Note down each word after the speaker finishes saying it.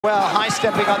Well, high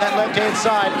stepping on that left-hand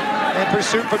side, and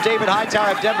pursuit for David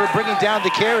Hightower of Denver, bringing down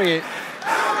the carry.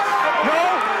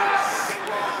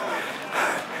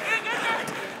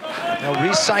 Now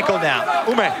recycle now.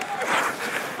 Ume.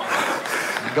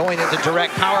 Going into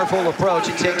direct, powerful approach.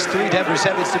 It takes 3 Denver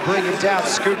 7's to bring him down.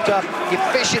 Scooped up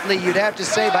efficiently, you'd have to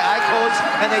say, by Eichholz,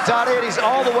 and they dot it. He's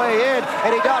all the way in,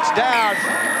 and he dots down.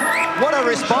 What a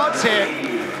response here.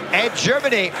 And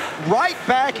Germany right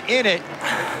back in it.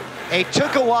 It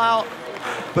took a while,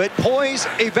 but poise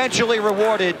eventually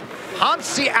rewarded.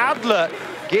 Hansi Adler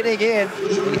getting in,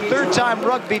 the 3rd-time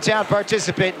RugbyTown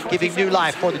participant, giving new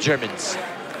life for the Germans.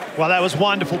 Well, that was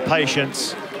wonderful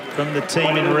patience from the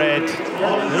team in red.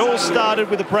 It all started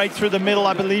with a break through the middle.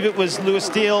 I believe it was Lewis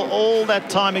Steele all that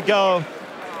time ago.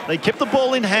 They kept the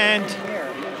ball in hand.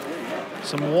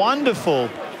 Some wonderful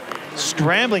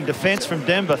scrambling defense from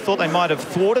Denver. Thought they might have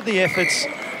thwarted the efforts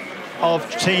of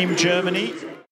Team Germany.